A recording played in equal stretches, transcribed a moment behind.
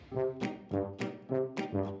Mo,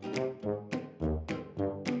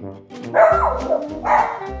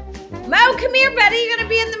 come here, buddy. You're going to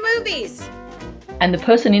be in the movies. And the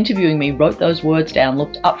person interviewing me wrote those words down,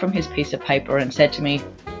 looked up from his piece of paper and said to me,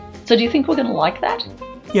 "So do you think we're going to like that?"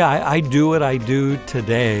 Yeah, I do what I do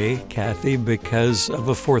today, Kathy, because of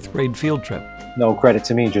a fourth grade field trip. No credit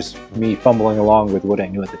to me, just me fumbling along with what I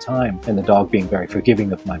knew at the time, and the dog being very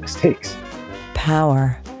forgiving of my mistakes.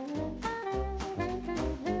 Power.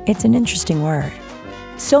 It's an interesting word.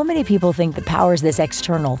 So many people think that power is this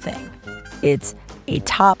external thing. It's a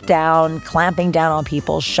top-down, clamping down on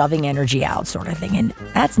people, shoving energy out sort of thing, and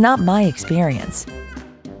that's not my experience.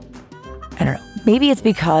 I don't know. Maybe it's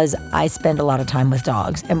because I spend a lot of time with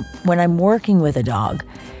dogs, and when I'm working with a dog,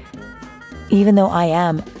 even though I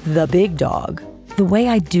am the big dog, the way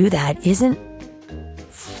I do that isn't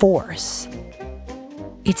force.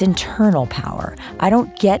 It's internal power. I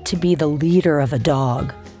don't get to be the leader of a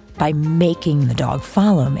dog by making the dog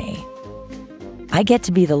follow me. I get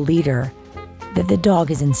to be the leader that the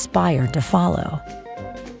dog is inspired to follow.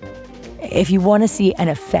 If you want to see an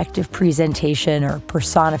effective presentation or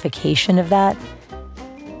personification of that,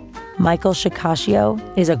 Michael Shikashio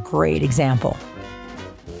is a great example.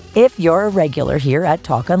 If you're a regular here at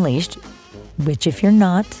Talk Unleashed, which if you're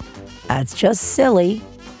not, that's just silly.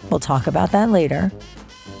 We'll talk about that later.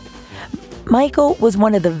 Michael was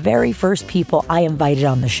one of the very first people I invited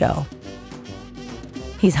on the show.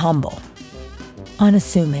 He's humble,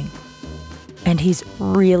 unassuming, and he's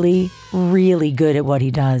really, really good at what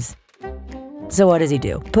he does. So what does he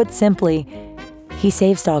do? Put simply, he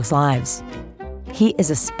saves dogs' lives. He is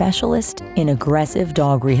a specialist in aggressive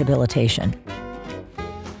dog rehabilitation.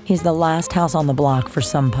 He's the last house on the block for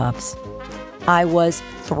some pups. I was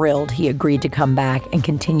thrilled he agreed to come back and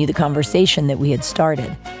continue the conversation that we had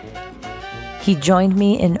started. He joined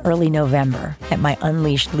me in early November at my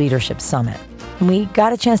Unleashed Leadership Summit. And we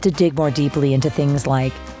got a chance to dig more deeply into things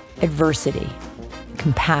like adversity,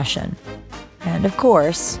 compassion, and of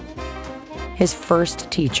course, his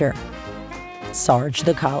first teacher, Sarge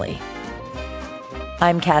the Collie.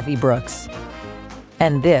 I'm Kathy Brooks,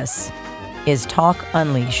 and this is Talk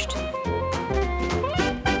Unleashed.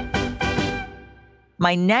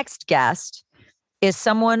 My next guest is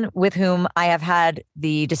someone with whom I have had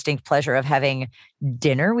the distinct pleasure of having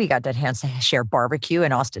dinner. We got to share barbecue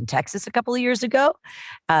in Austin, Texas a couple of years ago.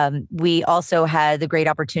 We also had the great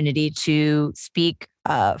opportunity to speak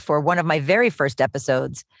for one of my very first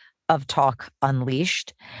episodes of Talk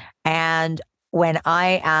Unleashed. And when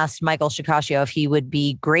I asked Michael Shikashio if he would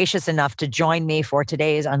be gracious enough to join me for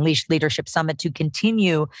today's Unleashed Leadership Summit to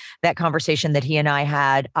continue that conversation that he and I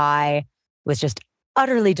had, I was just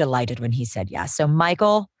utterly delighted when he said yes. So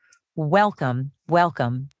Michael, welcome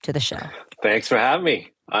to the show. Thanks for having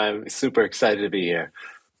me. I'm super excited to be here.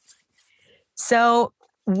 So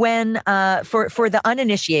when, for the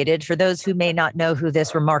uninitiated, for those who may not know who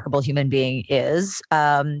this remarkable human being is,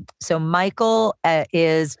 so Michael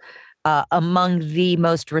is among the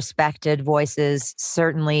most respected voices,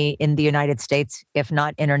 certainly in the United States, if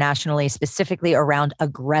not internationally, specifically around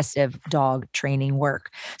aggressive dog training work.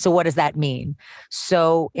 So what does that mean?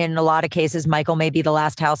 So in a lot of cases, Michael may be the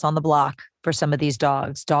last house on the block for some of these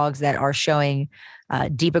dogs that are showing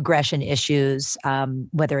deep aggression issues,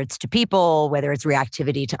 whether it's to people, whether it's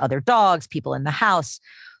reactivity to other dogs, people in the house,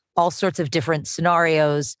 all sorts of different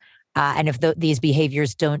scenarios. And if these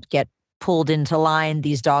behaviors don't get pulled into line,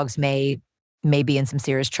 these dogs may be in some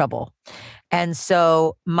serious trouble. And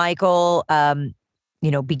so Michael,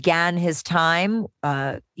 began his time.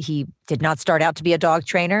 He did not start out to be a dog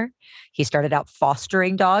trainer. He started out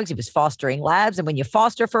fostering dogs. He was fostering labs. And when you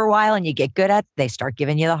foster for a while and you get good at it, they start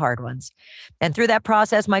giving you the hard ones. And through that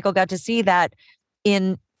process, Michael got to see that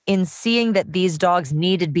in seeing that these dogs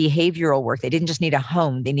needed behavioral work, they didn't just need a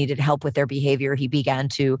home, they needed help with their behavior. He began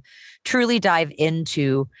to truly dive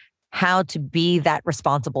into how to be that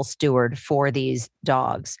responsible steward for these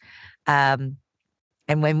dogs. And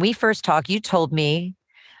when we first talked, you told me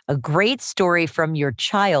a great story from your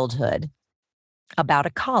childhood about a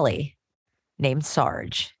collie named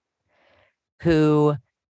Sarge, who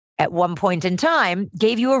at one point in time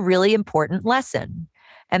gave you a really important lesson.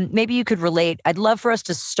 And maybe you could relate. I'd love for us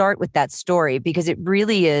to start with that story because it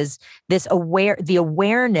really is the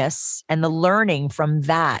awareness and the learning from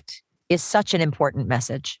that is such an important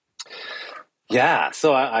message. Yeah.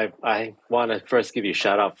 So I want to first give you a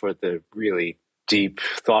shout out for the really deep,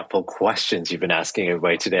 thoughtful questions you've been asking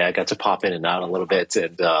everybody today. I got to pop in and out a little bit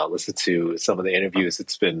and listen to some of the interviews.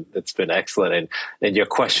 It's been excellent. And your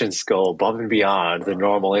questions go above and beyond the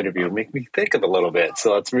normal interview, make me think of a little bit.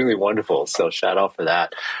 So it's really wonderful. So shout out for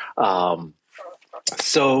that.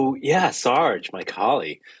 So yeah, Sarge, my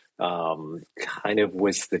collie, kind of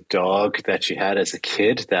was the dog that you had as a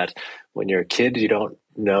kid. That when you're a kid, you don't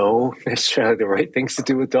know necessarily the right things to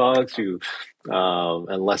do with dogs. You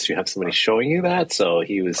unless you have somebody showing you that. So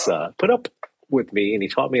he was put up with me, and he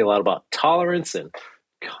taught me a lot about tolerance and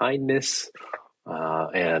kindness,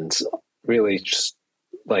 and really just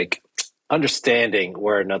like understanding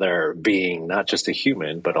where another being, not just a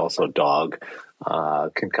human, but also a dog,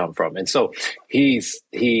 can come from. And so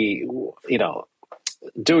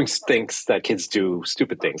doing things that kids do,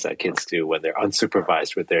 stupid things that kids do when they're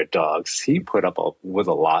unsupervised with their dogs. He put up with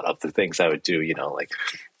a lot of the things I would do, like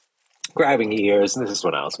grabbing ears. And this is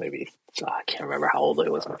when I was maybe, I can't remember how old I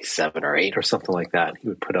was, maybe 7 or 8 or something like that. He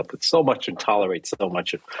would put up with so much and tolerate so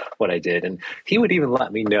much of what I did. And he would even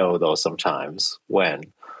let me know, though, sometimes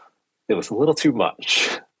when it was a little too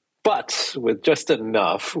much, but with just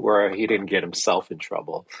enough where he didn't get himself in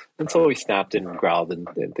trouble. And so he snapped and growled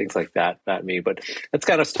and things like that at me. But that's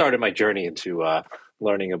kind of started my journey into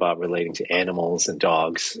learning about relating to animals and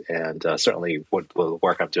dogs, and certainly what the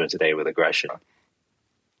work I'm doing today with aggression.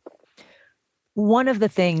 One of the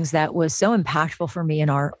things that was so impactful for me in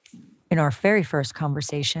our very first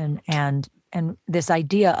conversation, and this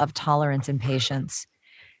idea of tolerance and patience,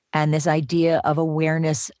 and this idea of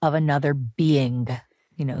awareness of another being,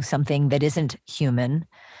 something that isn't human.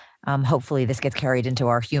 Hopefully this gets carried into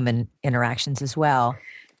our human interactions as well.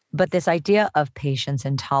 But this idea of patience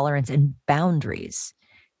and tolerance and boundaries,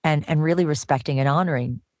 and really respecting and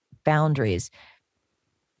honoring boundaries.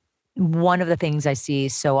 One of the things I see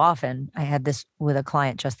so often, I had this with a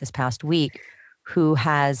client just this past week who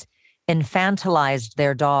has infantilized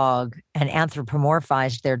their dog and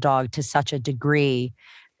anthropomorphized their dog to such a degree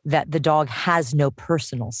that the dog has no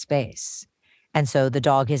personal space. And so the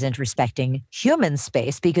dog isn't respecting human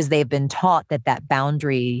space because they've been taught that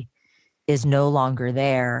boundary is no longer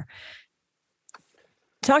there.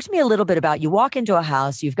 Talk to me a little bit about, you walk into a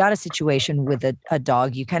house, you've got a situation with a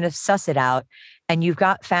dog, you kind of suss it out, and you've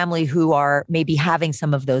got family who are maybe having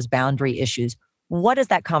some of those boundary issues. What does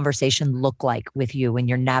that conversation look like with you when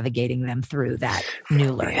you're navigating them through that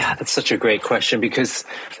new learning? Yeah, that's such a great question, because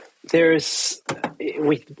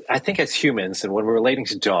I think as humans, and when we're relating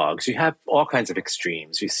to dogs, you have all kinds of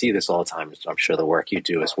extremes. You see this all the time. I'm sure the work you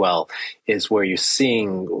do as well is where you're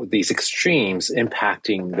seeing these extremes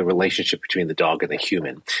impacting the relationship between the dog and the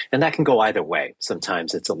human. And that can go either way.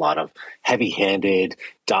 Sometimes it's a lot of heavy-handed,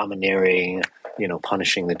 domineering,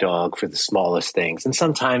 punishing the dog for the smallest things. And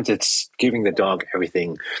sometimes it's giving the dog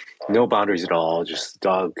everything, no boundaries at all. Just the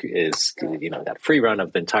dog is, that free run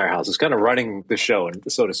of the entire house. It's kind of running the show, and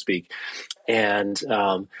so to speak. And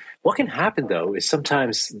what can happen, though, is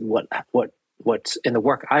sometimes what in the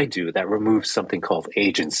work I do that removes something called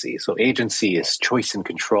agency. So agency is choice and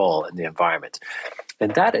control in the environment.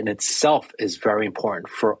 And that in itself is very important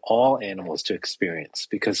for all animals to experience,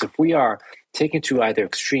 because if we are taken to either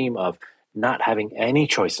extreme of not having any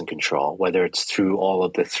choice and control, whether it's through all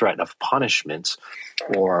of the threat of punishment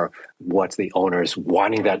or what the owner is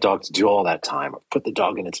wanting that dog to do all that time, or put the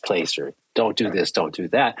dog in its place, or don't do this, don't do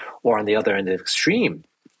that, or on the other end of the extreme,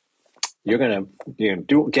 you're going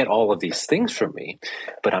to get all of these things from me,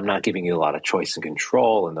 but I'm not giving you a lot of choice and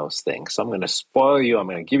control in those things. So I'm going to spoil you. I'm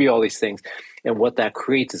going to give you all these things. And what that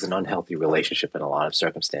creates is an unhealthy relationship in a lot of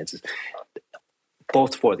circumstances,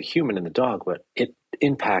 both for the human and the dog, but it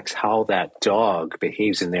impacts how that dog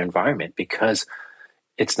behaves in their environment, because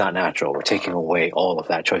it's not natural. We're taking away all of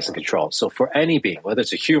that choice and control. So for any being, whether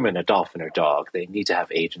it's a human, a dolphin, or dog, they need to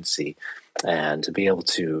have agency and to be able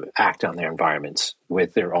to act on their environment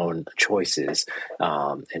with their own choices,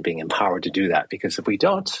 and being empowered to do that. Because if we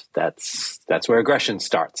don't, that's where aggression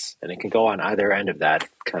starts, and it can go on either end of that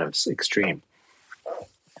kind of extreme.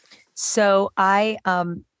 So I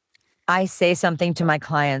say something to my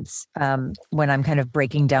clients when I'm kind of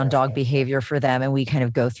breaking down dog behavior for them, and we kind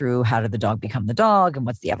of go through how did the dog become the dog and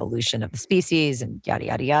what's the evolution of the species and yada,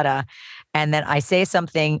 yada, yada. And then I say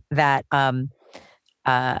something that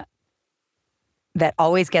that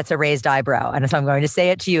always gets a raised eyebrow. And so I'm going to say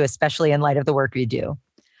it to you, especially in light of the work we do.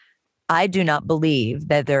 I do not believe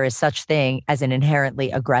that there is such thing as an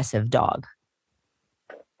inherently aggressive dog,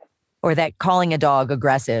 or that calling a dog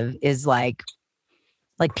aggressive is like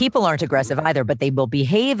people aren't aggressive either, but they will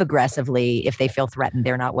behave aggressively if they feel threatened,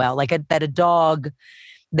 they're not well. That a dog,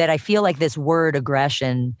 that I feel like this word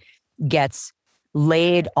aggression gets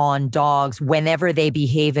laid on dogs whenever they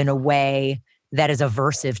behave in a way that is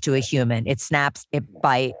aversive to a human. It snaps, it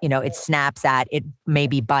bite, it snaps at, it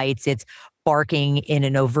maybe bites, it's barking in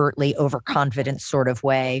an overtly overconfident sort of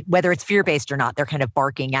way, whether it's fear-based or not, they're kind of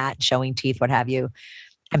barking at, showing teeth, what have you.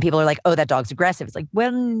 And people are like, oh, that dog's aggressive. It's like,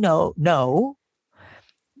 well, no.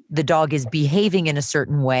 The dog is behaving in a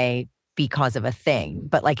certain way because of a thing.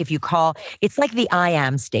 But like if you call, it's like the I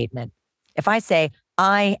am statement. If I say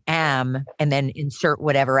I am and then insert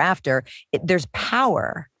whatever after, there's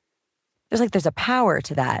power. There's a power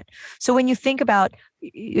to that. So when you think about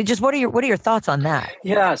just what are your thoughts on that?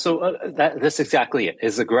 Yeah, so that's exactly it.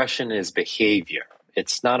 Aggression is behavior.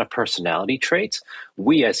 It's not a personality trait.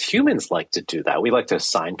 We as humans like to do that. We like to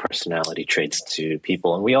assign personality traits to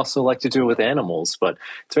people, and we also like to do it with animals, but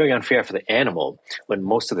it's very unfair for the animal when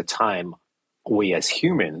most of the time we as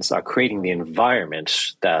humans are creating the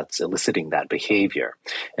environment that's eliciting that behavior.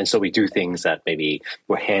 And so we do things that maybe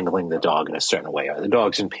we're handling the dog in a certain way, or the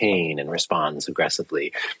dog's in pain and responds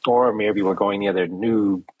aggressively, or maybe we're going near their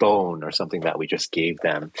new bone or something that we just gave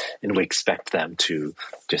them, and we expect them to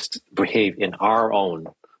just behave in our own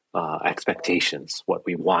expectations, what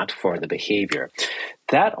we want for the behavior.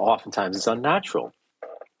 That oftentimes is unnatural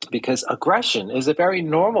because aggression is a very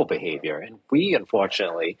normal behavior, and we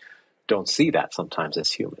unfortunately don't see that sometimes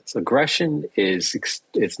as humans. Aggression is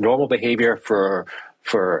normal behavior for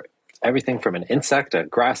everything from an insect, a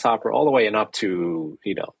grasshopper, all the way and up to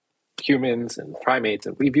humans and primates.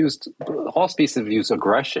 And all species have used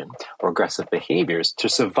aggression or aggressive behaviors to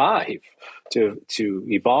survive, to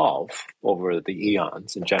evolve over the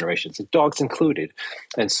eons and generations, and dogs included.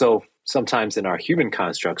 And so sometimes in our human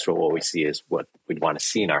constructs, what we see is what we'd want to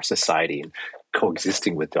see in our society. And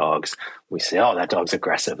coexisting with dogs, we say, oh, that dog's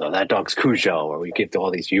aggressive, or that dog's Cujo, or we give all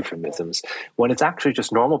these euphemisms when it's actually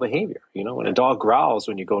just normal behavior. When a dog growls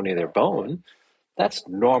when you go near their bone, that's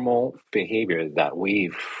normal behavior that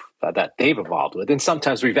they've evolved with. And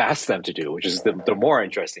sometimes we've asked them to do, which is the more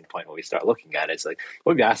interesting point when we start looking at it. It's like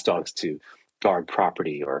we've asked dogs to guard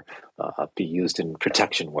property or be used in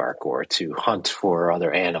protection work or to hunt for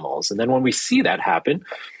other animals. And then when we see that happen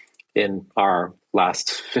in our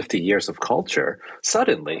last 50 years of culture,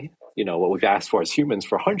 suddenly, what we've asked for as humans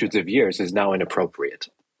for hundreds of years is now inappropriate.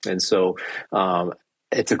 And so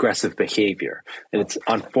it's aggressive behavior. And it's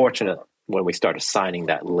unfortunate when we start assigning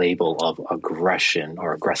that label of aggression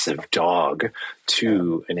or aggressive dog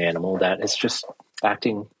to an animal that is just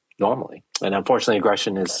acting normally. And unfortunately,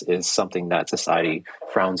 aggression is something that society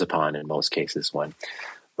frowns upon in most cases when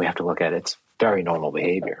we have to look at its very normal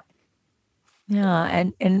behavior. Yeah,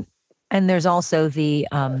 and there's also the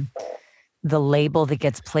label that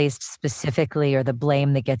gets placed specifically, or the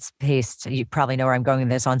blame that gets placed. You probably know where I'm going with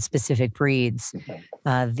this, on specific breeds.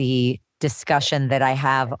 The discussion that I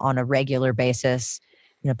have on a regular basis,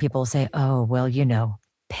 people say, "Oh, well,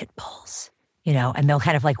 pit bulls," and they'll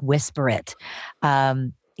kind of like whisper it.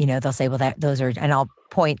 They'll say, "Well, those are," and I'll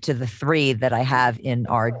point to the 3 that I have in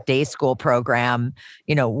our day school program.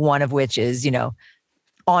 One of which is,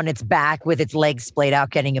 on its back with its legs splayed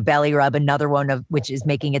out, getting a belly rub. Another one of which is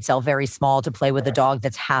making itself very small to play with a dog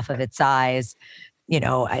that's half of its size.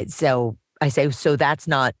 So I say, so that's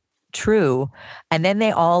not true. And then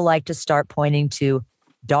they all like to start pointing to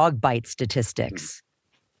dog bite statistics.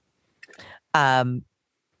 Now,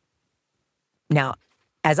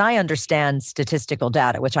 as I understand statistical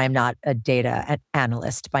data, which I'm not a data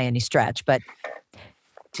analyst by any stretch, but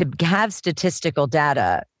to have statistical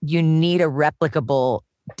data, you need a replicable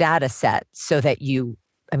data set so that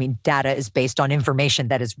data is based on information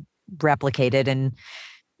that is replicated, and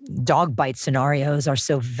dog bite scenarios are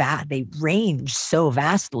they range so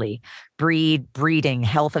vastly. Breeding,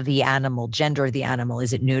 health of the animal, gender of the animal.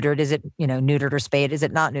 Is it neutered? Is it, neutered or spayed? Is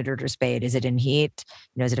it not neutered or spayed? Is it in heat?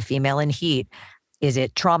 Is it a female in heat? Is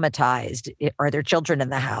it traumatized? Are there children in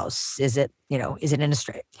the house? Is it in a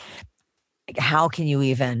stray? How can you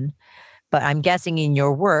even? But I'm guessing in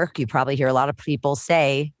your work, you probably hear a lot of people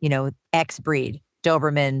say, X breed,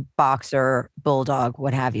 Doberman, Boxer, Bulldog,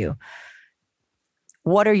 what have you.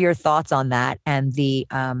 What are your thoughts on that? And the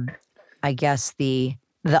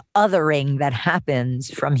othering that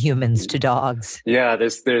happens from humans to dogs? Yeah,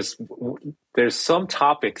 there's some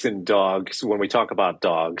topics in dogs when we talk about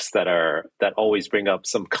dogs that always bring up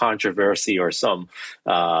some controversy or some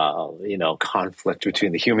conflict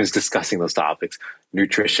between the humans discussing those topics.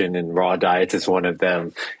 Nutrition and raw diets is one of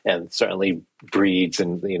them, and certainly breeds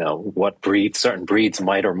and what certain breeds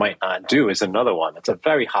might or might not do is another one. It's a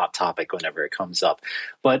very hot topic whenever it comes up.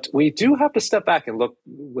 But we do have to step back and look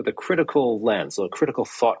with a critical lens, or a critical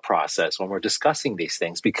thought process when we're discussing these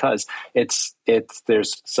things, because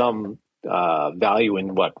there's some value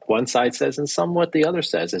in what one side says and some what the other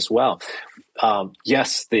says as well.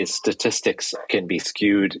 Yes, the statistics can be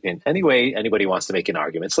skewed in any way anybody wants to make an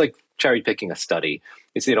argument. It's like cherry picking a study.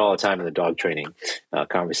 You see it all the time in the dog training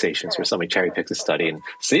conversations where somebody cherry picks a study and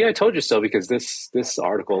see, I told you so because this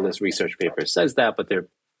article, this research paper says that, but they're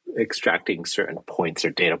extracting certain points or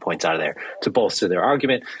data points out of there to bolster their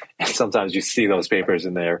argument. And sometimes you see those papers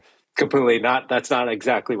and they're completely that's not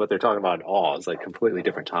exactly what they're talking about at all. It's like completely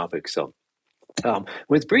different topics. So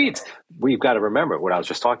with breeds, we've got to remember what I was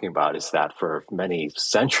just talking about is that for many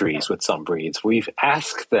centuries with some breeds, we've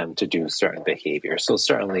asked them to do certain behaviors. So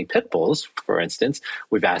certainly pit bulls, for instance,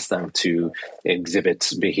 we've asked them to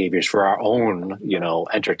exhibit behaviors for our own,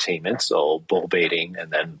 entertainment. So bull baiting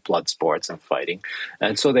and then blood sports and fighting.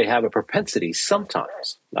 And so they have a propensity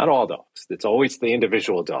sometimes, not all dogs. It's always the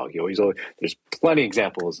individual dog. There's plenty of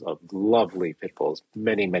examples of lovely pit bulls,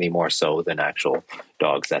 many, many more so than actual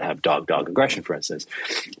dogs that have dog-dog aggression, for instance.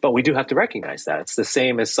 But we do have to recognize that. It's the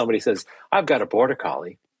same as somebody says, I've got a border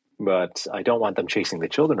collie, but I don't want them chasing the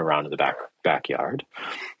children around in the backyard,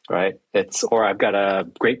 right? Or I've got a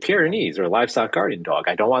Great Pyrenees or a livestock guardian dog.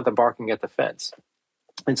 I don't want them barking at the fence.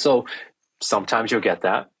 And so sometimes you'll get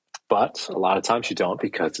that. But a lot of times you don't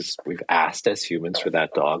because we've asked as humans for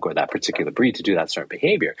that dog or that particular breed to do that certain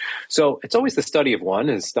behavior. So it's always the study of one,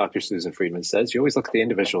 as Dr. Susan Friedman says. You always look at the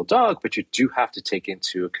individual dog, but you do have to take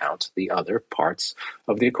into account the other parts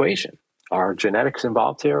of the equation. Are genetics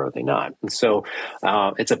involved here or are they not? And so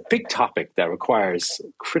it's a big topic that requires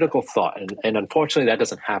critical thought. And unfortunately, that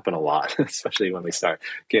doesn't happen a lot, especially when we start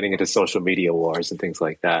getting into social media wars and things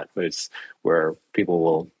like that, where people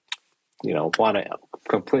will want to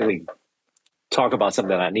completely talk about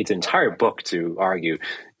something that needs an entire book to argue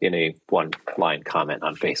in a one-line comment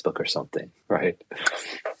on Facebook or something, right?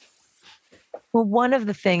 Well, one of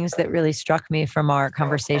the things that really struck me from our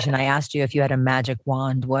conversation, I asked you if you had a magic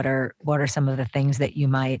wand. What are some of the things that you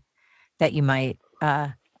might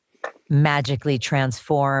magically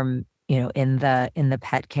transform, in the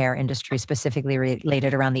pet care industry, specifically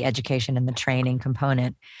related around the education and the training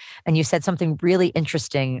component? And you said something really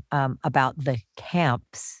interesting about the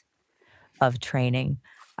camps of training.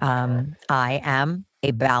 I am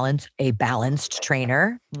a balanced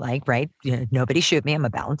trainer, nobody shoot me. I'm a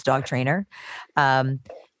balanced dog trainer.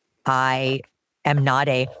 I am not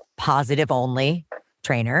a positive only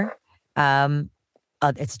trainer.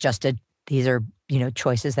 It's just these are,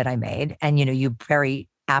 choices that I made. And, you very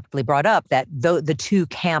aptly brought up that the two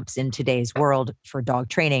camps in today's world for dog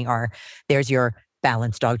training there's your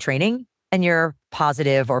balanced dog training and your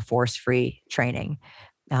positive or force-free training.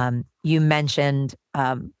 You mentioned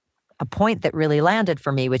a point that really landed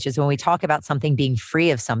for me, which is when we talk about something being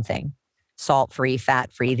free of something, salt-free,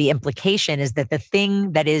 fat-free, the implication is that the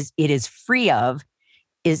thing that it is free of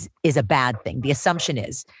is a bad thing. The assumption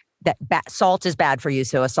is that salt is bad for you,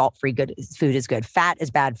 so a salt-free food is good. Fat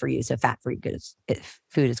is bad for you, so fat-free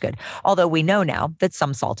food is good. Although we know now that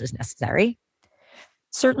some salt is necessary.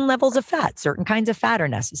 Certain levels of fat, certain kinds of fat are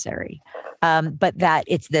necessary. But that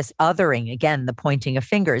it's this othering, again, the pointing of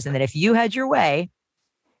fingers, and that if you had your way,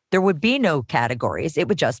 there would be no categories. It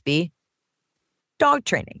would just be dog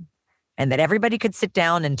training, and that everybody could sit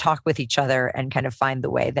down and talk with each other and kind of find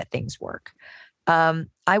the way that things work.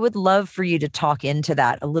 I would love for you to talk into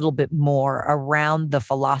that a little bit more around the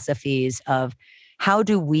philosophies of how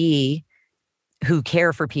do we, who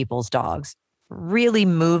care for people's dogs, really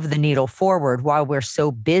move the needle forward while we're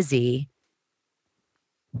so busy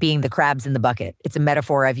being the crabs in the bucket. It's a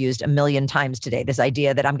metaphor I've used a million times today, this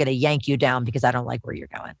idea that I'm going to yank you down because I don't like where you're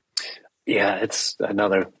going. Yeah, it's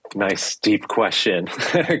another nice, deep question.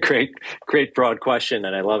 Great broad question,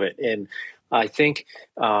 and I love it. And I think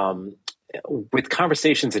with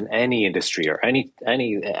conversations in any industry or any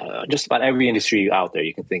just about every industry out there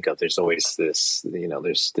you can think of, there's always this,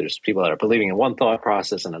 there's people that are believing in one thought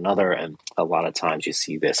process and another, and a lot of times you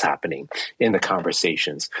see this happening in the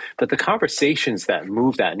conversations. But the conversations that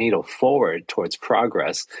move that needle forward towards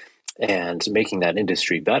progress and making that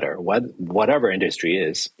industry better, whatever industry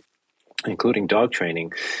is, including dog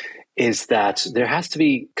training, is that there has to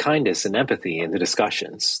be kindness and empathy in the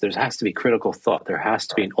discussions. There has to be critical thought. There has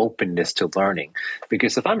to be an openness to learning.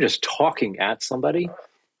 Because if I'm just talking at somebody,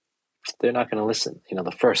 they're not going to listen.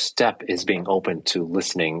 The first step is being open to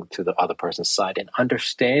listening to the other person's side and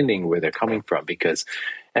understanding where they're coming from, because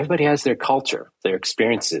everybody has their culture, their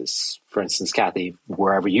experiences. For instance, Kathy,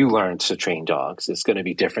 wherever you learn to train dogs is going to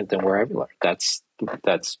be different than wherever you learn.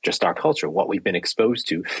 That's just our culture, what we've been exposed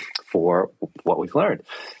to for what we've learned.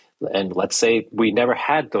 And let's say we never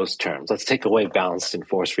had those terms. Let's take away balanced and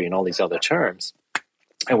force-free and all these other terms.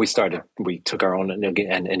 And we took our own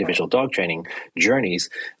and individual dog training journeys.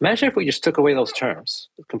 Imagine if we just took away those terms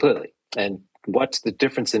completely, and what the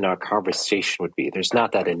difference in our conversation would be. There's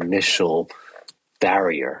not that initial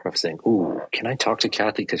barrier of saying, ooh, can I talk to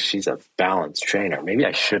Kathy because she's a balanced trainer? Maybe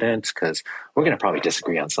I shouldn't because we're going to probably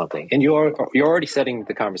disagree on something. And you're already setting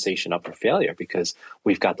the conversation up for failure because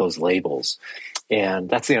we've got those labels. And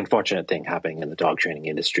that's the unfortunate thing happening in the dog training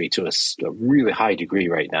industry to a really high degree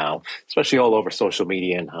right now, especially all over social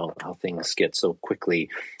media and how things get so quickly,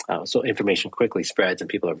 so information quickly spreads and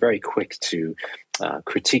people are very quick to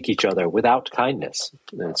critique each other without kindness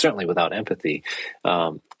and certainly without empathy.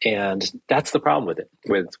 And that's the problem with it,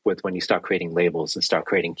 with when you start creating labels and start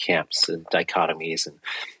creating camps and dichotomies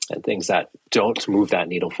and things that don't move that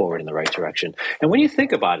needle forward in the right direction. And when you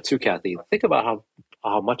think about it too, Kathy, think about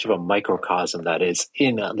how much of a microcosm that is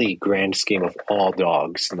in the grand scheme of all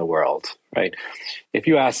dogs in the world, right? If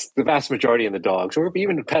you ask the vast majority of the dogs, or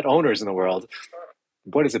even the pet owners in the world,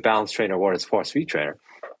 what is a balanced trainer, what is a force feed trainer?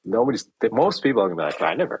 Most people are going to be like,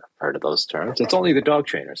 I never heard of those terms. It's only the dog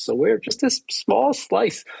trainers. So we're just this small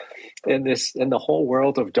slice in the whole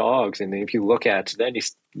world of dogs. And if you look at, then you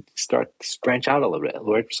start to branch out a little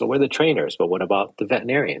bit. So we're the trainers, but what about the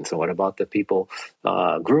veterinarians? And what about the people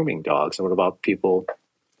grooming dogs? And what about people,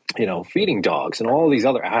 feeding dogs and all these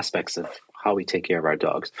other aspects of how we take care of our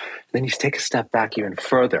dogs. And then you take a step back even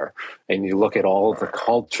further and you look at all of the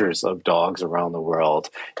cultures of dogs around the world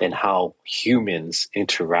and how humans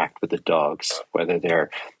interact with the dogs, whether they're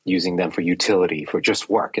using them for utility, for just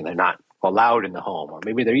work, and they're not allowed in the home, or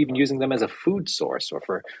maybe they're even using them as a food source or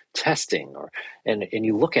for testing, and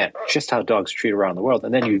you look at just how dogs treat around the world.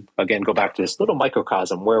 And then you, again, go back to this little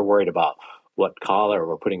microcosm. We're worried about what collar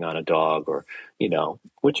we're putting on a dog or,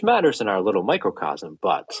 which matters in our little microcosm.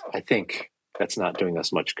 But I think that's not doing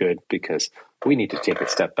us much good because we need to take a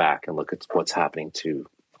step back and look at what's happening to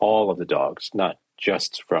all of the dogs, not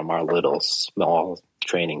just from our little small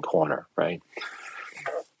training corner, right?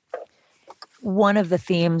 One of the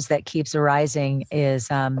themes that keeps arising is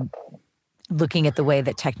looking at the way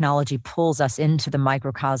that technology pulls us into the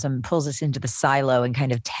microcosm, pulls us into the silo and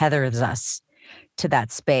kind of tethers us to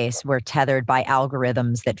that space. We're tethered by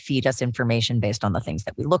algorithms that feed us information based on the things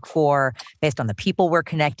that we look for, based on the people we're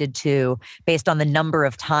connected to, based on the number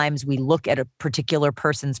of times we look at a particular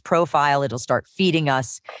person's profile. It'll start feeding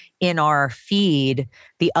us in our feed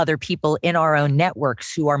the other people in our own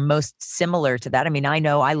networks who are most similar to that. I mean, I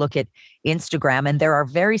know I look at Instagram and there are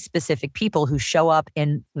very specific people who show up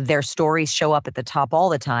in their stories, show up at the top all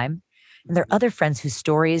the time. And there are other friends whose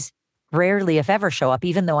stories rarely, if ever, show up,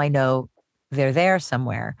 even though I know they're there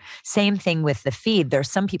somewhere. Same thing with the feed.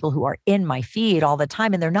 There's some people who are in my feed all the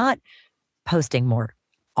time and they're not posting more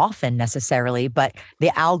often necessarily, but the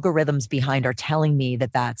algorithms behind are telling me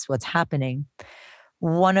that that's what's happening.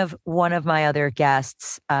 One of my other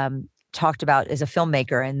guests talked about is a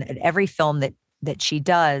filmmaker, and every film that she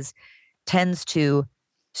does tends to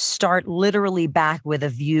start literally back with a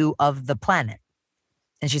view of the planet.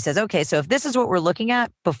 And she says, okay, so if this is what we're looking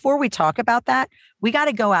at, before we talk about that, we got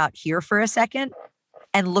to go out here for a second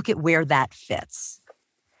and look at where that fits.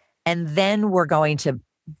 And then we're going to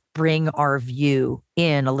bring our view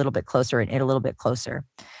in a little bit closer and a little bit closer.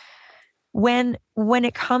 When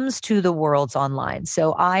it comes to the world's online,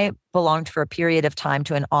 so I belonged for a period of time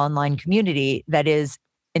to an online community that is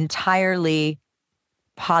entirely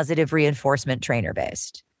positive reinforcement trainer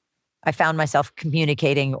based. I found myself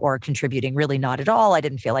communicating or contributing really not at all. I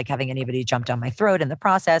didn't feel like having anybody jump down my throat in the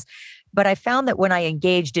process. But I found that when I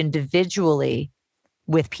engaged individually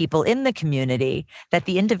with people in the community, that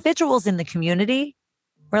the individuals in the community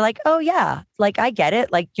were like, oh yeah, like I get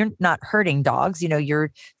it. Like you're not hurting dogs. You're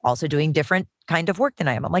also doing different kind of work than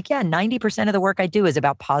I am. I'm like, yeah, 90% of the work I do is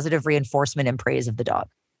about positive reinforcement and praise of the dog.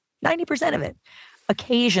 90% of it.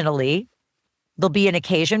 Occasionally, there'll be an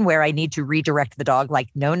occasion where I need to redirect the dog, like,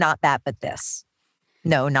 no, not that, but this.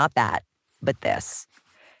 No, not that, but this.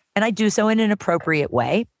 And I do so in an appropriate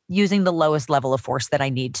way, using the lowest level of force that I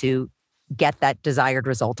need to get that desired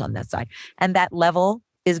result on that side. And that level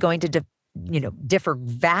is going to, differ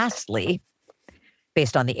vastly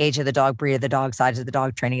based on the age of the dog, breed of the dog, size of the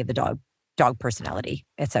dog, training of the dog personality,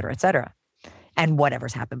 et cetera, and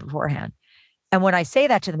whatever's happened beforehand. And when I say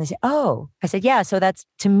that to them, they say, oh, I said, yeah, so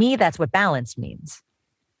to me, that's what balance means.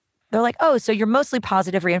 They're like, oh, so you're mostly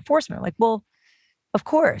positive reinforcement. I'm like, well, of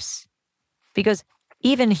course. Because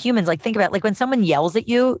even humans, like think about it, like when someone yells at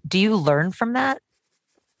you, do you learn from that?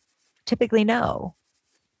 Typically, no.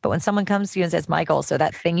 But when someone comes to you and says, Michael, so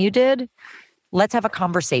that thing you did, let's have a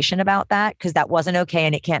conversation about that because that wasn't okay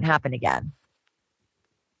and it can't happen again.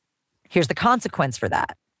 Here's the consequence for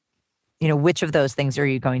that. Which of those things are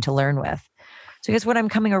you going to learn with? So I guess what I'm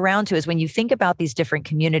coming around to is when you think about these different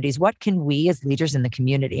communities, what can we as leaders in the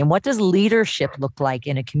community and what does leadership look like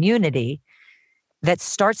in a community that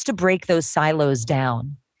starts to break those silos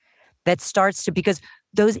down, that starts to, because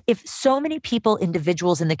if so many people,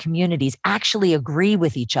 individuals in the communities actually agree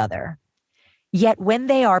with each other, yet when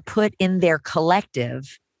they are put in their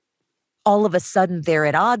collective, all of a sudden they're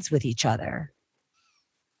at odds with each other.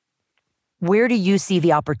 Where do you see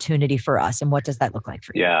the opportunity for us, and what does that look like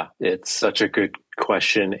for you? Yeah, it's such a good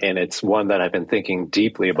question, and it's one that I've been thinking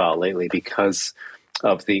deeply about lately because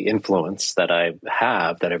of the influence that I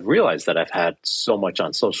have, that I've realized that I've had so much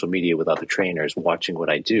on social media with other trainers watching what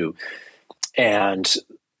I do. And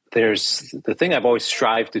there's the thing I've always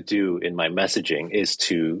strived to do in my messaging is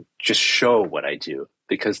to just show what I do,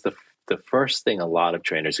 because the first thing a lot of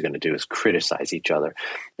trainers are going to do is criticize each other.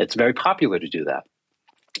 It's very popular to do that,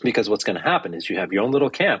 because what's going to happen is you have your own little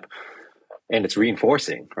camp and it's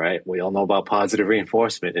reinforcing, right? We all know about positive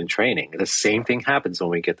reinforcement in training. The same thing happens when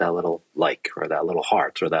we get that little like or that little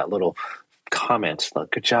heart or that little comment,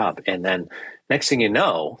 like, good job. And then next thing you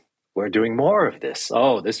know, we're doing more of this.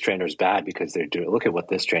 Oh, this trainer's bad because they're doing, look at what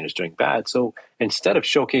this trainer's doing bad. So instead of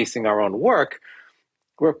showcasing our own work,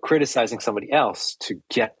 we're criticizing somebody else to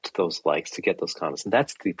get those likes, to get those comments. And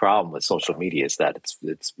that's the problem with social media, is that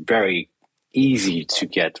it's very easy to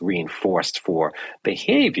get reinforced for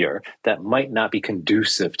behavior that might not be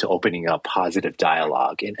conducive to opening up positive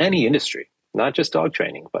dialogue in any industry, not just dog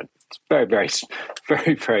training, but it's very, very,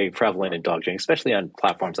 very, very prevalent in dog training, especially on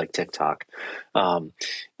platforms like TikTok.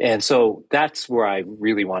 And so that's where I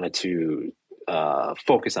really wanted to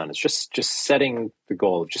focus on, is just setting the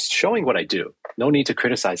goal of just showing what I do. No need to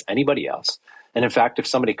criticize anybody else. And in fact, if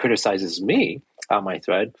somebody criticizes me on my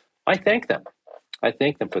thread, I thank them. I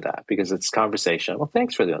thank them for that, because it's conversation. Well,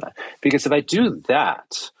 thanks for doing that. Because if I do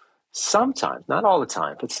that, sometimes, not all the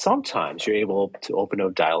time, but sometimes you're able to open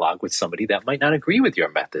a dialogue with somebody that might not agree with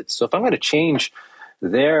your methods. So if I'm going to change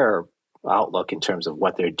their outlook in terms of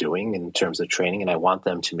what they're doing, in terms of training, and I want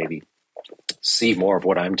them to maybe see more of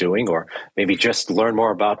what I'm doing, or maybe just learn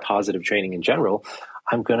more about positive training in general,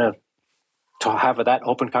 I'm going to have that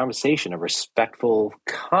open conversation, a respectful,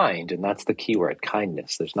 kind, and that's the key word,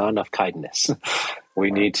 kindness. There's not enough kindness.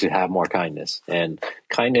 We need to have more kindness, and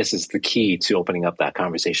kindness is the key to opening up that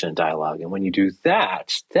conversation and dialogue. And when you do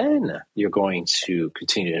that, then you're going to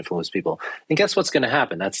continue to influence people. And guess what's going to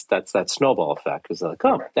happen? That's that snowball effect. It's like,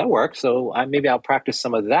 oh, that works. So maybe I'll practice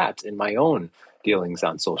some of that in my own dealings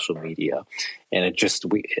on social media. And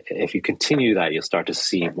if you continue that, you'll start to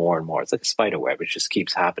see more and more. It's like a spider web. It just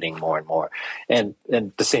keeps happening more and more. And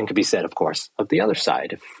the same could be said, of course, of the other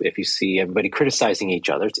side. If you see everybody criticizing each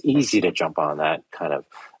other, it's easy to jump on that kind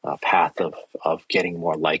of path of getting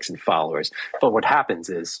more likes and followers. But what happens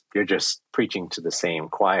is you're just preaching to the same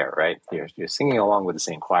choir, right? You're singing along with the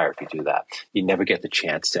same choir if you do that. You never get the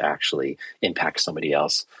chance to actually impact somebody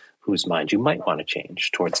else whose mind you might want to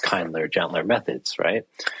change towards kinder, gentler methods, right?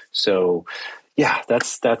 So, yeah,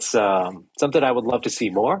 that's something I would love to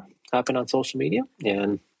see more happen on social media,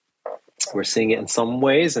 and we're seeing it in some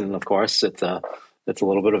ways. And of course, it's a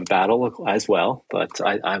little bit of a battle as well. But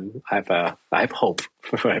I have hope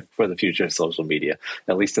for the future of social media,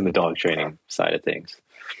 at least in the dog training side of things.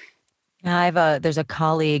 There's a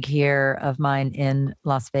colleague here of mine in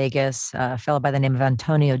Las Vegas, a fellow by the name of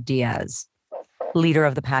Antonio Diaz. Leader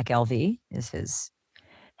of the Pack LV is his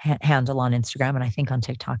handle on Instagram, and I think on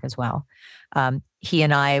TikTok as well. He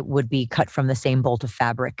and I would be cut from the same bolt of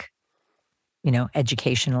fabric,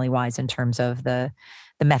 educationally wise, in terms of the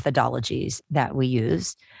methodologies that we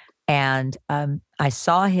use. And I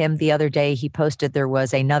saw him the other day. He posted there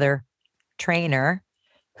was another trainer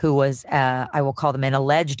who was, I will call them an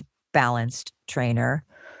alleged balanced trainer,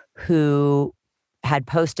 who had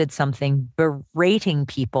posted something berating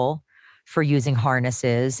people for using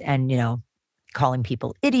harnesses and, calling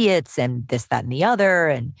people idiots and this, that, and the other.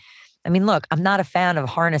 And I mean, look, I'm not a fan of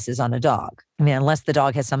harnesses on a dog. I mean, unless the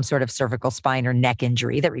dog has some sort of cervical spine or neck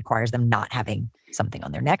injury that requires them not having something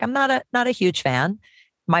on their neck. I'm not a huge fan.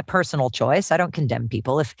 My personal choice. I don't condemn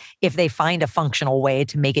people if they find a functional way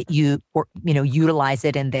to make it utilize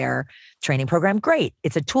it in their training program. Great.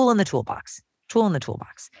 It's a tool in the toolbox.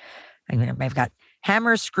 I mean, I've got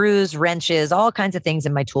hammers, screws, wrenches, all kinds of things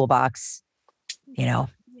in my toolbox.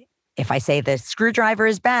 If I say the screwdriver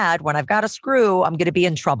is bad, when I've got a screw, I'm going to be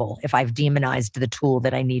in trouble if I've demonized the tool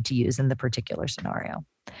that I need to use in the particular scenario.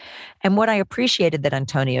 And what I appreciated that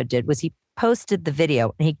Antonio did was he posted the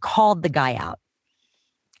video and he called the guy out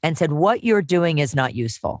and said, what you're doing is not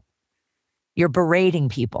useful. You're berating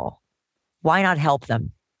people. Why not help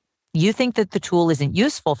them? You think that the tool isn't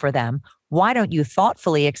useful for them. Why don't you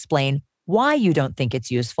thoughtfully explain why you don't think it's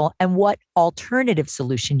useful and what alternative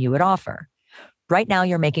solution you would offer? Right now,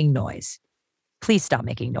 you're making noise. Please stop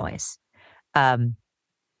making noise.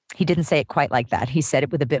 He didn't say it quite like that. He said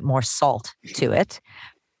it with a bit more salt to it,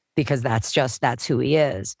 because that's who he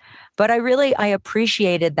is. But I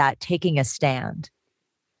appreciated that, taking a stand.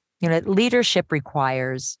 Leadership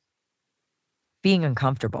requires being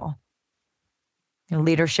uncomfortable.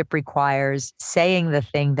 Leadership requires saying the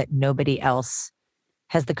thing that nobody else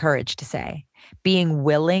has the courage to say, being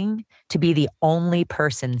willing to be the only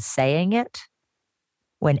person saying it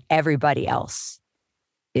when everybody else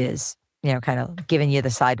is, kind of giving you the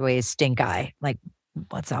sideways stink eye, like,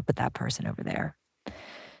 what's up with that person over there?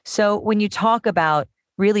 So when you talk about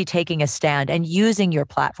really taking a stand and using your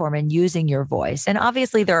platform and using your voice, and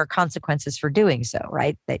obviously there are consequences for doing so,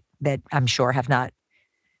 right? That I'm sure have not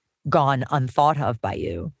gone unthought of by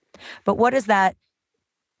you. But what does that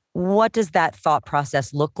thought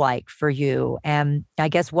process look like for you? And I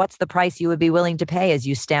guess what's the price you would be willing to pay as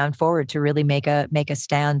you stand forward to really make a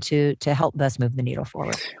stand to help us move the needle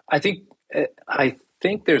forward? I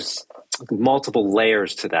think there's multiple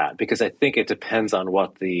layers to that, because I think it depends on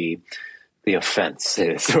what the offense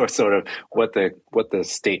is, or sort of what the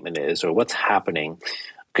statement is, or what's happening.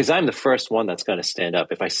 Because I'm the first one that's going to stand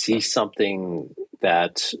up if I see something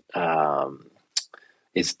that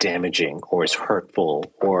is damaging or is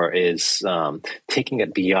hurtful or is taking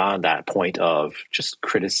it beyond that point of just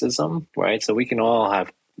criticism, right? So we can all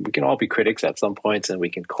be critics at some points, and we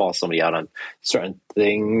can call somebody out on certain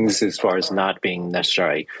things as far as not being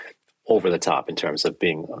necessarily over the top in terms of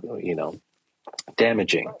being,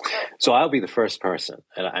 damaging. So I'll be the first person.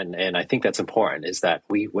 And I think that's important, is that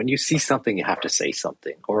when you see something, you have to say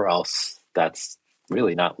something, or else that's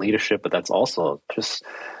really not leadership, but that's also just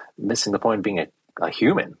missing the point of being a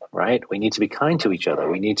human, right? We need to be kind to each other.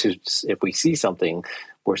 We need to, if we see something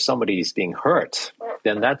where somebody's being hurt,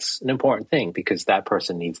 then that's an important thing, because that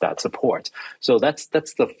person needs that support. So that's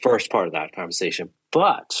the first part of that conversation.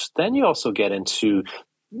 But then you also get into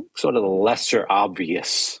sort of the lesser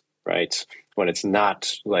obvious, right? When it's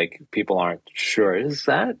not like people aren't sure, is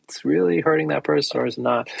that really hurting that person or is it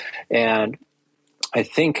not? And I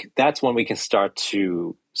think that's when we can start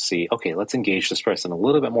to see, okay, let's engage this person a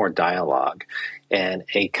little bit more dialogue and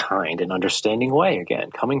a kind and understanding way,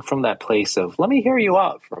 again, coming from that place of, let me hear you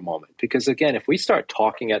out for a moment. Because again, if we start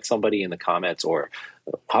talking at somebody in the comments or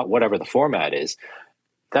whatever the format is,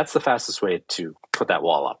 that's the fastest way to put that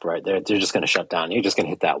wall up, right? They're just going to shut down. You're just going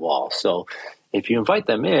to hit that wall. So if you invite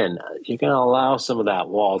them in, you're going to allow some of that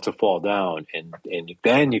wall to fall down, and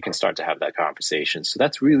then you can start to have that conversation. So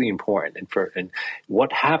that's really important. And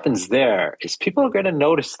what happens there is people are going to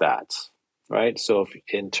notice that, right? So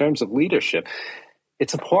in terms of leadership,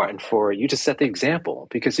 it's important for you to set the example,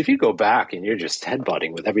 because if you go back and you're just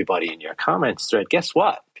headbutting with everybody in your comments thread, guess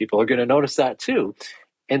what? People are going to notice that too.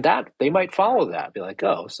 And that they might follow that, be like,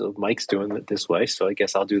 oh, so Mike's doing it this way, so I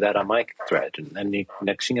guess I'll do that on my thread. And then the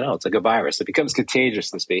next thing you know, it's like a virus. It becomes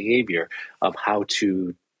contagious, this behavior of how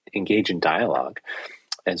to engage in dialogue.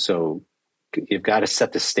 And so you've got to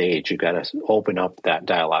set the stage. You've got to open up that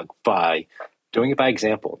dialogue by doing it by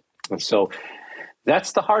example. And so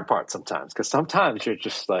that's the hard part sometimes, because sometimes you're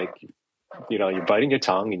just like, you're biting your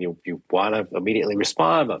tongue and you want to immediately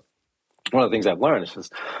respond. But one of the things I've learned is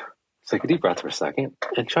just take a deep breath for a second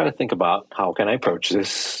and try to think about, how can I approach this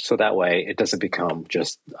so that way it doesn't become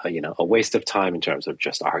just a waste of time in terms of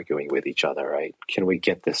just arguing with each other, right? Can we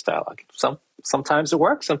get this dialogue? Sometimes it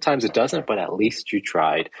works, sometimes it doesn't, but at least you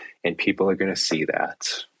tried, and people are going to see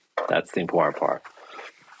that. That's the important part.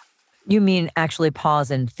 You mean actually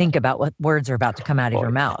pause and think about what words are about to come out of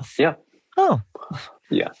your mouth? Yeah. Oh.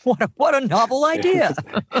 Yeah. What a novel idea.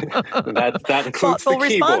 that includes thoughtful the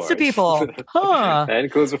response to people. Huh. That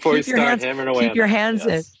includes before you start hammering away. Keep your hands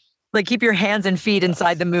keep your hands and feet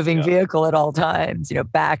inside the moving vehicle at all times,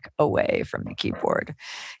 back away from the keyboard.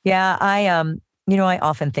 Yeah, I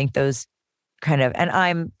often think those kind of, and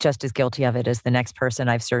I'm just as guilty of it as the next person.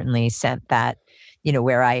 I've certainly sent that,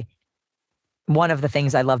 where one of the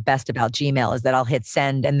things I love best about Gmail is that I'll hit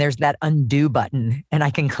send and there's that undo button and I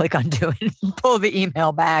can click undo it and pull the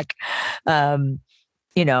email back. I've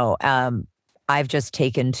just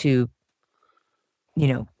taken to,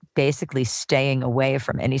 basically staying away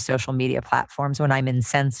from any social media platforms when I'm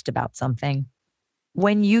incensed about something.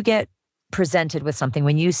 When you get presented with something,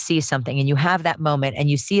 when you see something and you have that moment and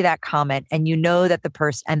you see that comment and you know that the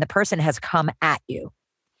person has come at you,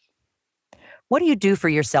 what do you do for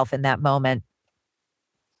yourself in that moment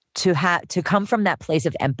to come from that place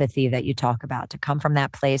of empathy that you talk about, to come from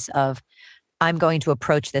that place of, I'm going to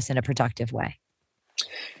approach this in a productive way?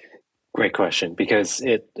 Great question, because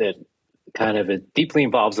kind of it deeply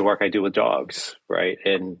involves the work I do with dogs, right?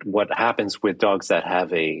 And what happens with dogs that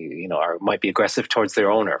have might be aggressive towards their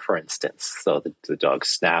owner, for instance. So the dog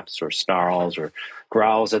snaps or snarls or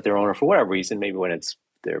growls at their owner for whatever reason, maybe when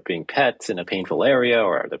they're being pets in a painful area,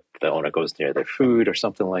 or the owner goes near their food or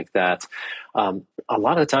something like that. A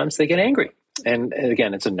lot of times they get angry. And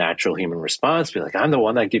again, it's a natural human response. Be like, I'm the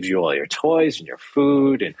one that gives you all your toys and your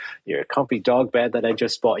food and your comfy dog bed that I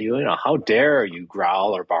just bought you. How dare you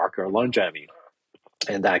growl or bark or lunge at me?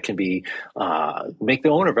 And that can be make the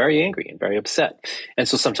owner very angry and very upset. And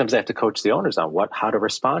so sometimes I have to coach the owners on how to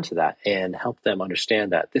respond to that and help them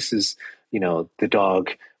understand that this is, the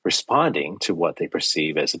dog responding to what they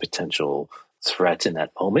perceive as a potential threat in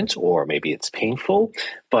that moment, or maybe it's painful,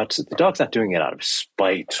 but the dog's not doing it out of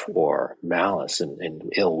spite or malice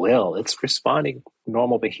and ill will. It's responding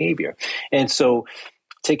normal behavior. And so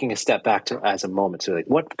taking a step back as a moment to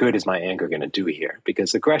what good is my anger going to do here?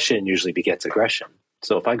 Because aggression usually begets aggression.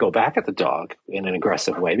 So if I go back at the dog in an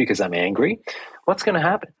aggressive way because I'm angry, what's going to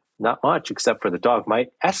happen? Not much, except for the dog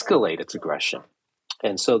might escalate its aggression.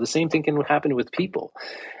 And so the same thing can happen with people.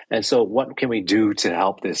 And so what can we do to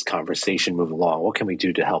help this conversation move along? What can we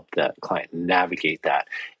do to help that client navigate that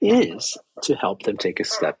is to help them take a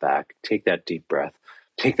step back, take that deep breath,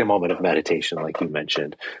 take the moment of meditation, like you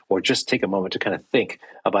mentioned, or just take a moment to kind of think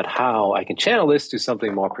about how I can channel this to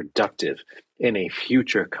something more productive in a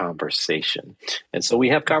future conversation. And so we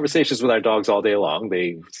have conversations with our dogs all day long.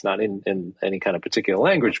 It's not in any kind of particular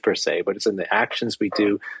language per se, but it's in the actions we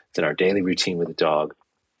do. It's in our daily routine with the dog.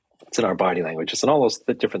 It's in our body language. It's in all those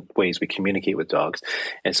different ways we communicate with dogs.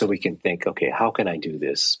 And so we can think, okay, how can I do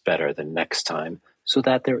this better the next time so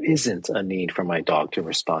that there isn't a need for my dog to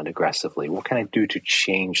respond aggressively? What can I do to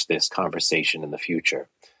change this conversation in the future?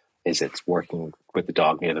 Is it working with the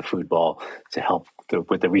dog near the food bowl to help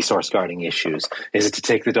with the resource guarding issues? Is it to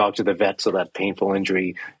take the dog to the vet so that painful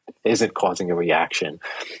injury isn't causing a reaction?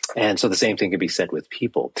 And so the same thing can be said with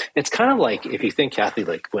people. It's kind of like, if you think, Kathy,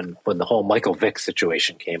 like when the whole Michael Vick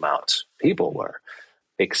situation came out, people were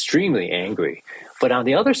extremely angry. But on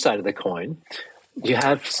the other side of the coin, you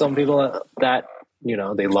have some people that,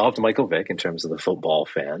 they loved Michael Vick in terms of the football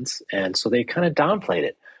fans. And so they kind of downplayed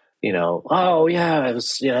it. Oh yeah, it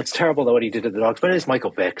was, it's terrible what he did to the dogs, but it is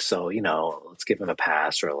Michael Vick, so, let's give him a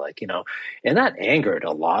pass, or and that angered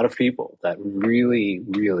a lot of people. That really,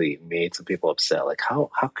 really made some people upset. Like,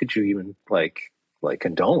 how could you even like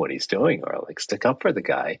condone what he's doing, or stick up for the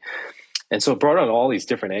guy? And so it brought on all these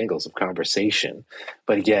different angles of conversation.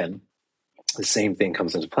 But again, the same thing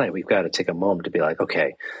comes into play. We've got to take a moment to be like,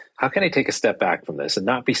 okay, how can I take a step back from this and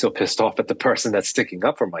not be so pissed off at the person that's sticking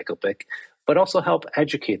up for Michael Vick, but also help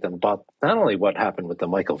educate them about not only what happened with the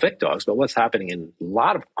Michael Vick dogs, but what's happening in a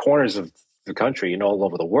lot of corners of the country and all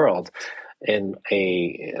over the world. And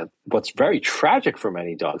what's very tragic for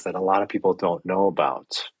many dogs that a lot of people don't know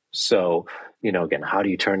about. So, again, how do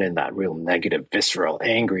you turn in that real negative, visceral,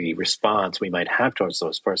 angry response we might have towards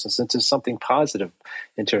those persons into something positive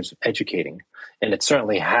in terms of educating? And it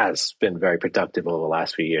certainly has been very productive over the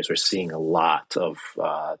last few years. We're seeing a lot of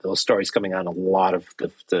those stories coming on, a lot of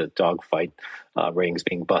the dog fight rings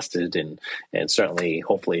being busted, and certainly,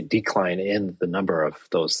 hopefully, a decline in the number of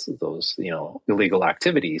those illegal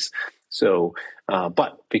activities. So,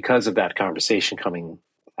 but because of that conversation coming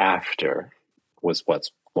after was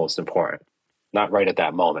what's most important, not right at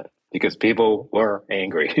that moment, because people were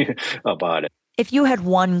angry about it. If you had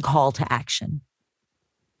one call to action,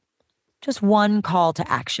 just one call to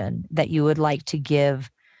action that you would like to give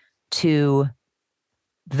to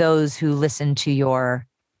those who listen to your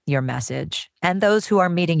message and those who are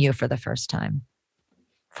meeting you for the first time,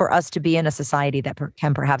 for us to be in a society that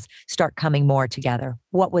can perhaps start coming more together,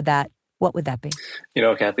 what would that be?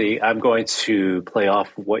 Kathy, I'm going to play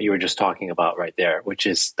off what you were just talking about right there, which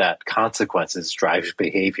is that consequences drive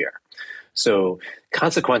behavior. So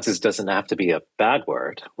consequences doesn't have to be a bad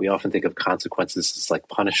word. We often think of consequences as like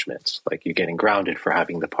punishment, like you're getting grounded for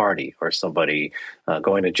having the party, or somebody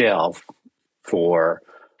going to jail for...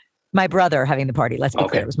 My brother having the party. Let's be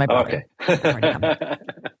clear. It was my brother. Okay.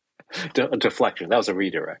 Deflection. That was a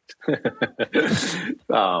redirect.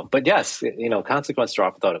 But yes, consequences are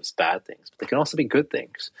often thought of as bad things, but they can also be good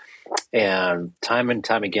things. And time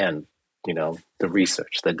again, the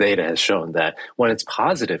research, the data has shown that when it's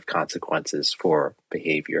positive consequences for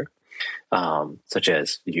behavior, such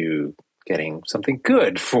as you getting something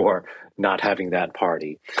good for not having that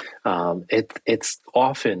party, it's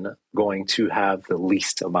often going to have the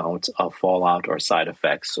least amount of fallout or side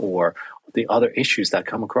effects, or the other issues that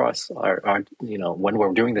come across are when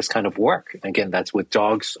we're doing this kind of work. Again, that's with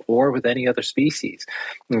dogs or with any other species.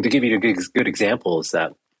 And to give you a good example is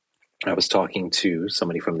that I was talking to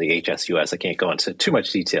somebody from the HSUS. I can't go into too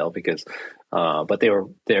much detail because, but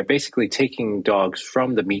they're basically taking dogs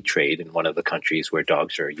from the meat trade in one of the countries where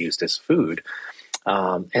dogs are used as food.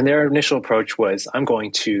 And their initial approach was, we're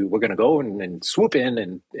going to go and swoop in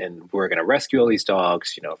and we're going to rescue all these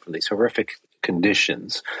dogs, from these horrific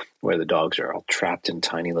conditions where the dogs are all trapped in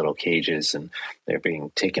tiny little cages and they're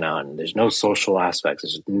being taken on. There's no social aspects.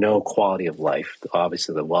 There's no quality of life.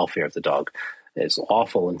 Obviously, the welfare of the dog is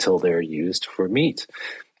awful until they're used for meat.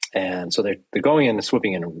 And so they're going in and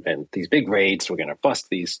swooping in and these big raids. We're going to bust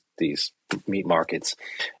these meat markets,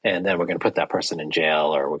 and then we're going to put that person in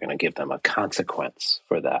jail, or we're going to give them a consequence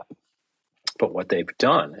for that. But what they've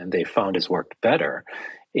done, and they found has worked better,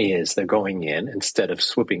 is they're going in, instead of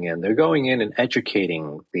swooping in, they're going in and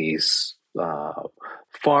educating these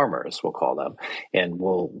farmers, we'll call them, and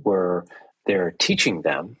they're teaching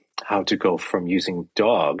them how to go from using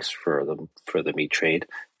dogs for the meat trade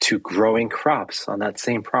to growing crops on that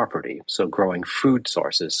same property. So growing food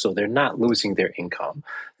sources. So they're not losing their income.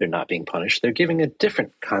 They're not being punished. They're giving a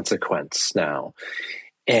different consequence now.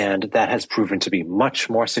 And that has proven to be much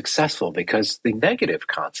more successful because the negative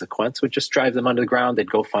consequence would just drive them under the ground. They'd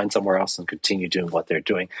go find somewhere else and continue doing what they're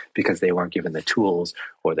doing because they weren't given the tools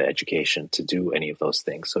or the education to do any of those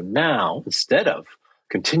things. So now, instead of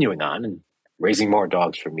continuing on and raising more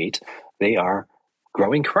dogs for meat, they are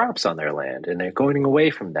growing crops on their land, and they're going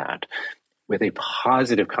away from that with a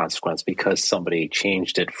positive consequence because somebody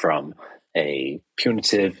changed it from a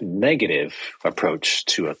punitive, negative approach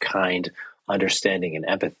to a kind, understanding, and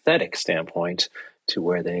empathetic standpoint to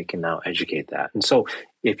where they can now educate that. And so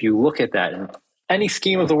if you look at that in any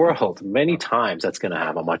scheme of the world, many times that's going to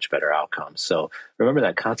have a much better outcome. So remember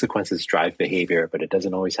that consequences drive behavior, but it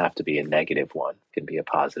doesn't always have to be a negative one. It can be a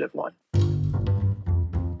positive one.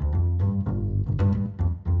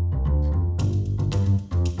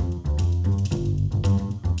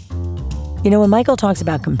 When Michael talks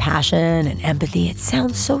about compassion and empathy, it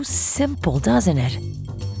sounds so simple, doesn't it?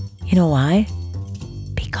 You know why?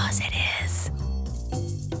 Because it is.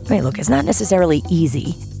 I mean, look, it's not necessarily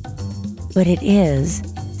easy, but it is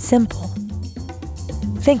simple.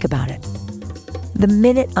 Think about it. The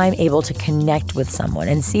minute I'm able to connect with someone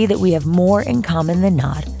and see that we have more in common than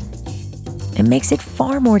not, it makes it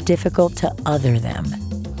far more difficult to other them.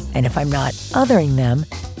 And if I'm not othering them,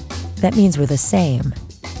 that means we're the same.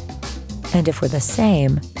 And if we're the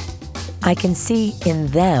same, I can see in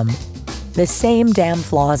them the same damn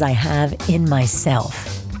flaws I have in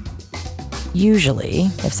myself. Usually,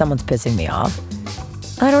 if someone's pissing me off,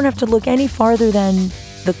 I don't have to look any farther than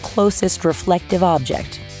the closest reflective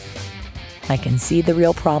object. I can see the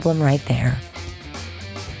real problem right there.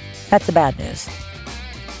 That's the bad news.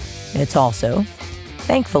 It's also,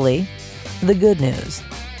 thankfully, the good news.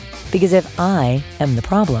 Because if I am the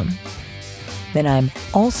problem, then I'm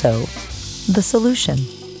also the solution.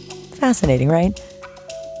 Fascinating, right?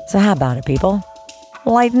 So how about it, people?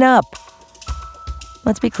 Lighten up.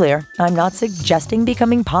 Let's be clear, I'm not suggesting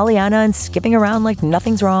becoming Pollyanna and skipping around like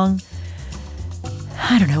nothing's wrong.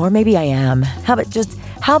 I don't know, or maybe I am. How about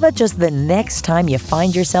just the next time you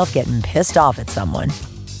find yourself getting pissed off at someone,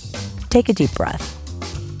 take a deep breath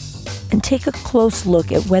and take a close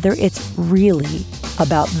look at whether it's really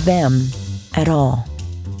about them at all.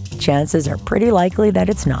 Chances are pretty likely that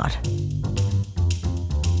it's not.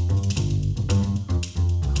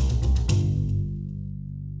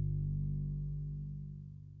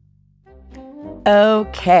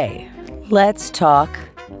 Okay, let's talk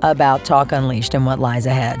about Talk Unleashed and what lies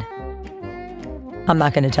ahead. I'm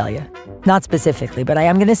not going to tell you, not specifically, but I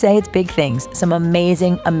am going to say it's big things. Some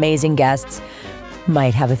amazing, amazing guests.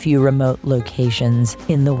 Might have a few remote locations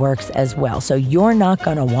in the works as well, so you're not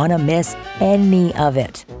going to want to miss any of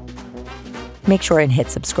it. Make sure and hit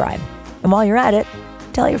subscribe. And while you're at it,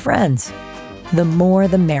 tell your friends. The more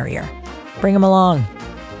the merrier. Bring them along.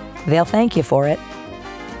 They'll thank you for it.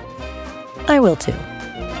 I will too.